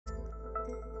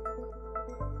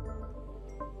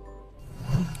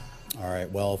All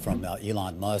right. Well, from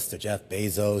Elon Musk to Jeff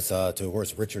Bezos to, of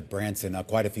course, Richard Branson,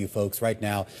 quite a few folks right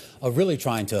now are really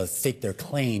trying to stake their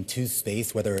claim to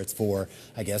space, whether it's for,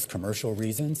 I guess, commercial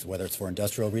reasons, whether it's for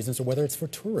industrial reasons, or whether it's for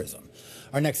tourism.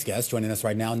 Our next guest joining us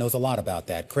right now knows a lot about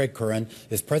that. Curran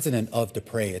is president of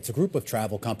Dupre. It's a group of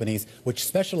travel companies which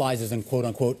specializes in, quote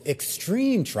unquote,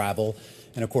 extreme travel.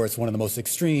 And of course, one of the most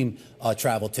extreme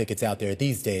travel tickets out there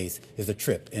these days is a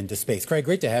trip into space. Craig,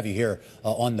 great to have you here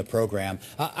on the program.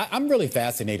 I'm really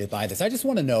fascinated by this. I just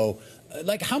want to know,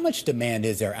 like, how much demand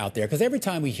is there out there? Because every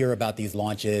time we hear about these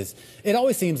launches, it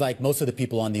always seems like most of the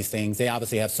people on these things, they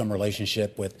obviously have some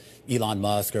relationship with Elon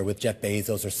Musk or with Jeff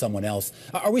Bezos or someone else.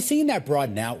 Are we seeing that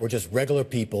broaden out where just regular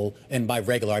people, and by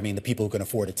regular, I mean the people who can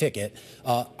afford a ticket,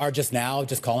 are just now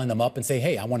just calling them up and say,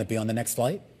 hey, I want to be on the next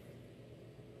flight?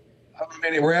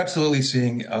 We're absolutely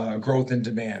seeing growth in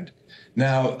demand.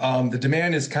 Now, the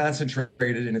demand is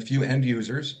concentrated in a few end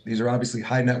users. These are obviously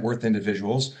high net worth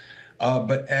individuals.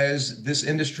 But as this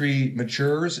industry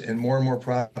matures and more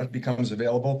product becomes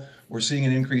available, we're seeing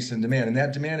an increase in demand. And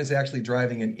that demand is actually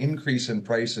driving an increase in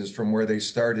prices from where they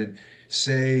started,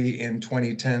 say, in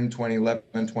 2010, 2011,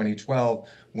 2012,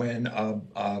 when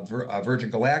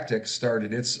Virgin Galactic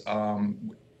started its,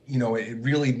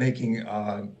 really making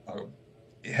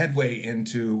headway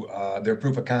into their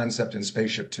proof of concept in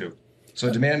Spaceship Two.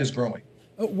 So demand is growing.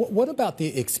 What about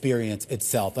the experience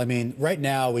itself? I mean, right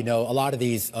now we know a lot of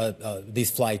these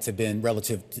flights have been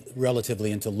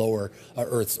relatively into lower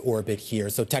Earth's orbit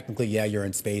here. So technically, yeah, you're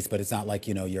in space, but it's not like,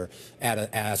 you're at an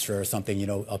Astra or something,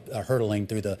 hurtling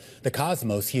through the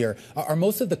cosmos here. Are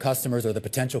most of the customers or the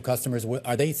potential customers,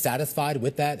 are they satisfied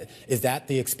with that? Is that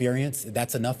the experience?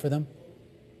 That's enough for them?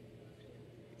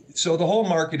 So the whole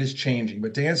market is changing,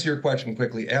 but to answer your question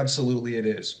quickly, absolutely it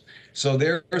is. So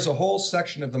there's a whole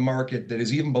section of the market that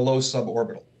is even below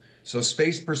suborbital. So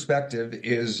Space Perspective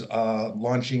is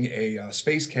launching a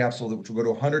space capsule which will go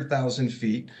to 100,000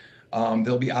 feet.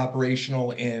 They'll be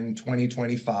operational in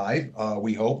 2025.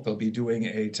 We hope they'll be doing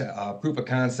a proof of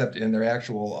concept in their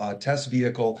actual test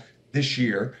vehicle this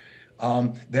year.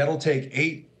 That'll take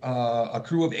a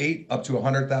crew of 8 up to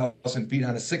 100,000 feet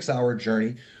on a 6-hour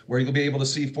journey where you'll be able to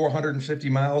see 450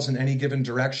 miles in any given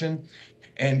direction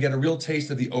and get a real taste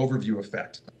of the overview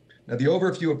effect. Now, the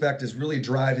overview effect is really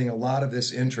driving a lot of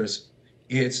this interest.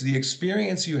 It's the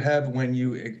experience you have when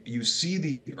you see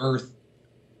the Earth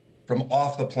from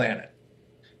off the planet.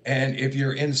 And if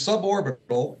you're in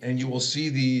suborbital and you will see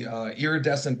the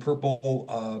iridescent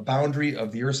purple boundary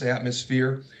of the Earth's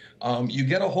atmosphere, you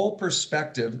get a whole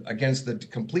perspective against the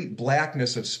complete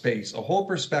blackness of space, a whole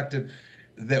perspective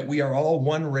that we are all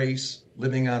one race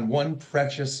living on one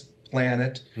precious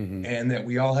planet, and that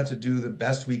we all have to do the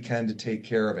best we can to take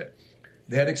care of it.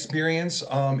 That experience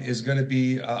is going to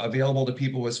be available to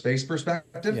people with Space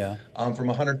Perspective from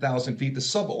 100,000 feet. The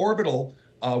suborbital,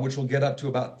 which will get up to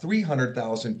about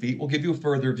 300,000 feet, will give you a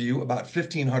further view, about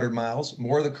 1,500 miles,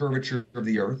 more of the curvature of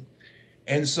the Earth.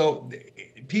 And so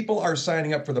people are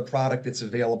signing up for the product that's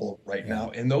available right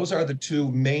now. And those are the two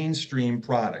mainstream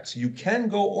products. You can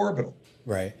go orbital.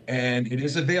 Right. And it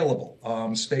is available.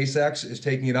 SpaceX is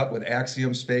taking it up with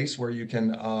Axiom Space, where you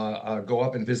can go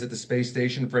up and visit the space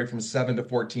station for from 7 to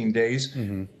 14 days.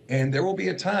 And there will be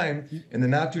a time in the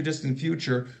not too distant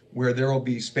future where there will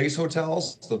be space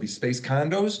hotels, there'll be space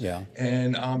condos,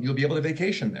 and you'll be able to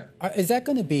vacation there. Is that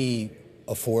going to be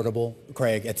affordable,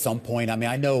 Craig, at some point? I mean,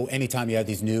 I know anytime you have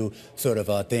these new sort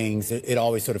of things, it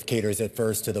always sort of caters at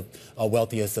first to the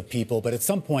wealthiest of people. But at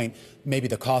some point, maybe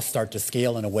the costs start to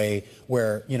scale in a way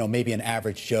where, maybe an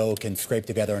average Joe can scrape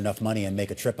together enough money and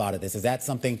make a trip out of this. Is that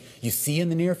something you see in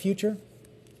the near future?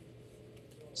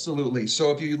 Absolutely.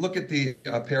 So if you look at the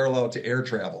parallel to air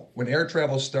travel, when air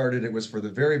travel started, it was for the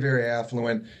very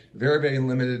affluent, very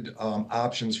limited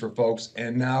options for folks.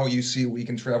 And now you see we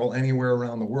can travel anywhere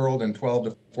around the world in 12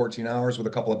 to 14 hours with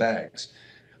a couple of bags.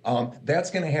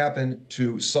 That's going to happen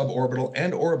to suborbital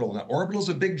and orbital. Now, orbital is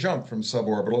a big jump from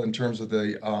suborbital in terms of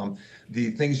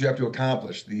the things you have to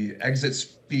accomplish. The exit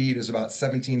speed is about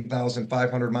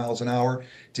 17,500 miles an hour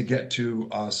to get to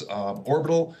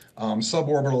orbital.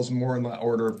 Suborbital is more in the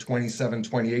order of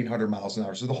 2,800 miles an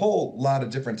hour. So the whole lot of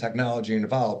different technology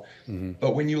involved.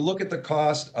 But when you look at the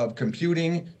cost of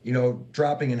computing,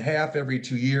 dropping in half every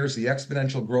 2 years, the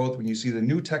exponential growth, when you see the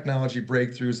new technology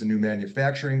breakthroughs, the new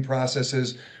manufacturing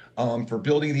processes for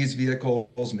building these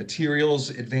vehicles,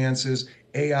 materials advances,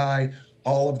 AI,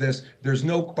 all of this, there's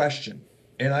no question.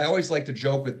 And I always like to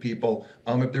joke with people,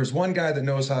 if there's one guy that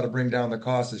knows how to bring down the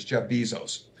cost, it's Jeff Bezos.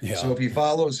 So Yeah. if he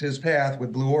follows his path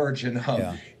with Blue Origin,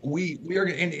 Yeah. we are,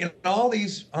 and all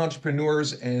these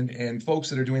entrepreneurs and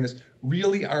folks that are doing this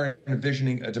really are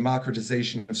envisioning a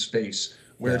democratization of space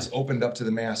where Yeah. it's opened up to the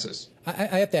masses. I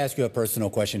have to ask you a personal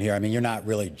question here. I mean, you're not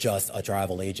really just a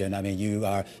travel agent. I mean, you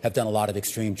have done a lot of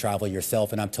extreme travel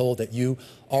yourself, and I'm told that you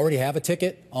already have a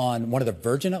ticket on one of the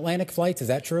Virgin Atlantic flights. Is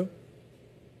that true?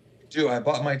 I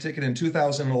bought my ticket in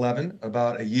 2011,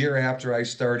 about a year after I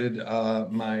started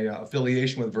my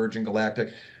affiliation with Virgin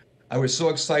Galactic. I was so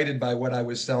excited by what I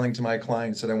was selling to my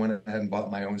clients that I went ahead and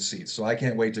bought my own seats. So I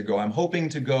can't wait to go. I'm hoping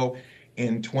to go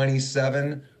in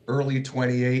 27, early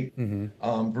 28.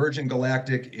 Virgin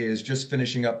Galactic is just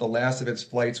finishing up the last of its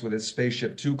flights with its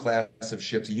Spaceship Two class of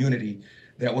ships, Unity,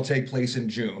 that will take place in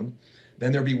June.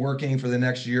 Then they'll be working for the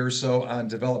next year or so on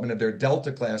development of their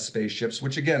Delta class spaceships,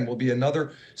 which again will be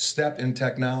another step in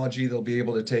technology. They'll be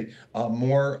able to take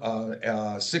more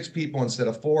 6 people instead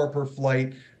of 4 per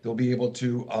flight. They'll be able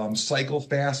to cycle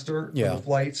faster for Yeah. the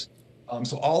flights.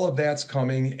 So all of that's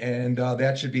coming, and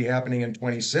that should be happening in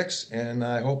 26. And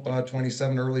I hope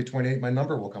 27, early 28, my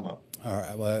number will come up. All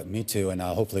right, well, me too, and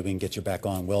hopefully we can get you back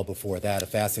on well before that. A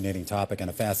fascinating topic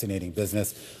and a fascinating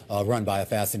business run by a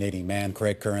fascinating man,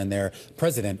 Craig Curran there,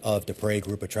 president of DuPre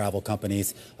Group of Travel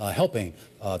Companies, helping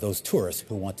those tourists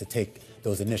who want to take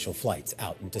those initial flights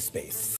out into space.